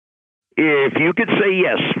If you could say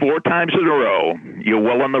yes 4 times in a row, you're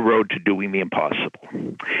well on the road to doing the impossible.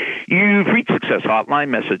 You've reached Success Hotline,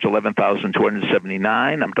 message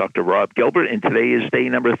 11,279. I'm Dr. Rob Gilbert, and today is day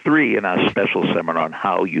number 3 in our special seminar on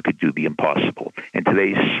how you could do the impossible. And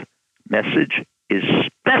today's message is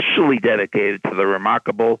specially dedicated to the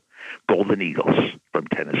remarkable Golden Eagles from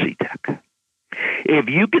Tennessee Tech. If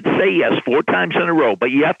you could say yes 4 times in a row,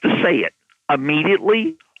 but you have to say it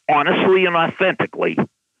immediately, honestly, and authentically,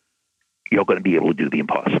 you're going to be able to do the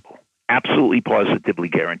impossible. Absolutely, positively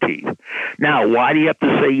guaranteed. Now, why do you have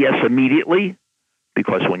to say yes immediately?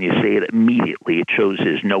 Because when you say it immediately, it shows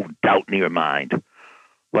there's no doubt in your mind.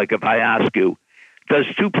 Like if I ask you, does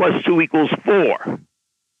 2 plus 2 equals 4?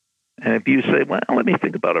 And if you say, well, let me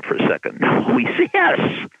think about it for a second. No, we say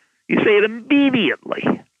yes. You say it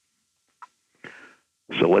immediately.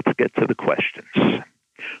 So let's get to the questions.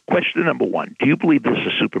 Question number 1, do you believe there's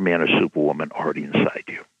a Superman or Superwoman already inside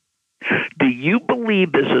you? Do you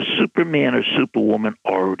believe there's a Superman or Superwoman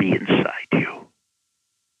already inside you?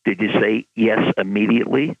 Did you say yes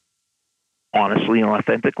immediately, honestly, and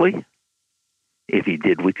authentically? If you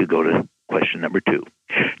did, we could go to question number 2.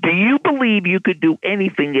 Do you believe you could do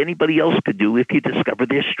anything anybody else could do if you discovered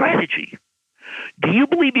their strategy? Do you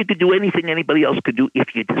believe you could do anything anybody else could do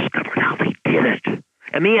if you discovered how they did it?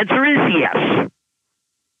 And the answer is yes.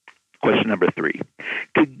 Question number 3.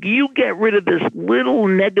 Could you get rid of this little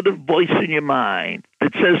negative voice in your mind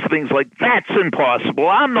that says things like, that's impossible,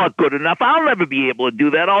 I'm not good enough, I'll never be able to do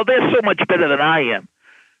that, oh, they're so much better than I am?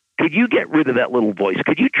 Could you get rid of that little voice?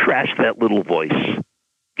 Could you trash that little voice?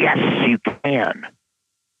 Yes, you can.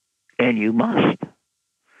 And you must.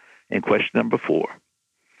 And question number 4.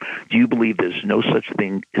 Do you believe there's no such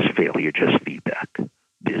thing as failure, just feedback?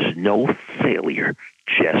 There's no failure,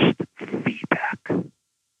 just feedback.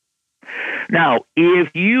 Now,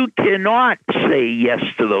 if you cannot say yes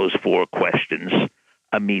to those 4 questions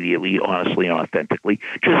immediately, honestly, and authentically,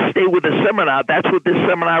 just stay with the seminar. That's what this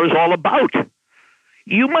seminar is all about.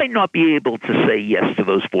 You might not be able to say yes to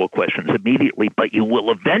those 4 questions immediately, but you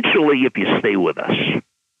will eventually if you stay with us.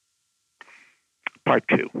 Part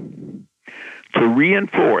 2. To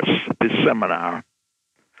reinforce this seminar,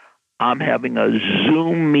 I'm having a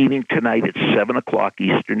Zoom meeting tonight at 7 o'clock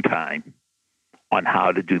Eastern Time on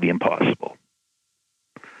how to do the impossible.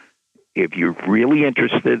 If you're really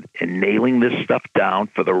interested in nailing this stuff down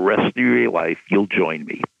for the rest of your life, you'll join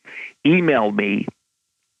me. Email me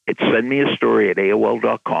at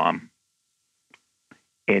sendmeastory@AOL.com,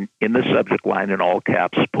 and in the subject line in all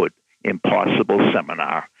caps put Impossible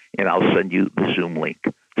Seminar, and I'll send you the Zoom link.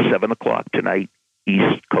 7 o'clock tonight,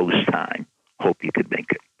 East Coast time. Hope you could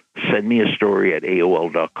make it.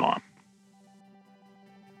 Sendmeastory@AOL.com.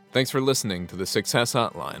 Thanks for listening to the Success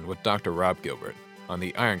Hotline with Dr. Rob Gilbert on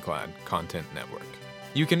the Ironclad Content Network.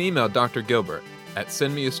 You can email Dr. Gilbert at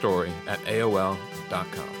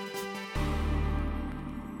sendmeastory@AOL.com.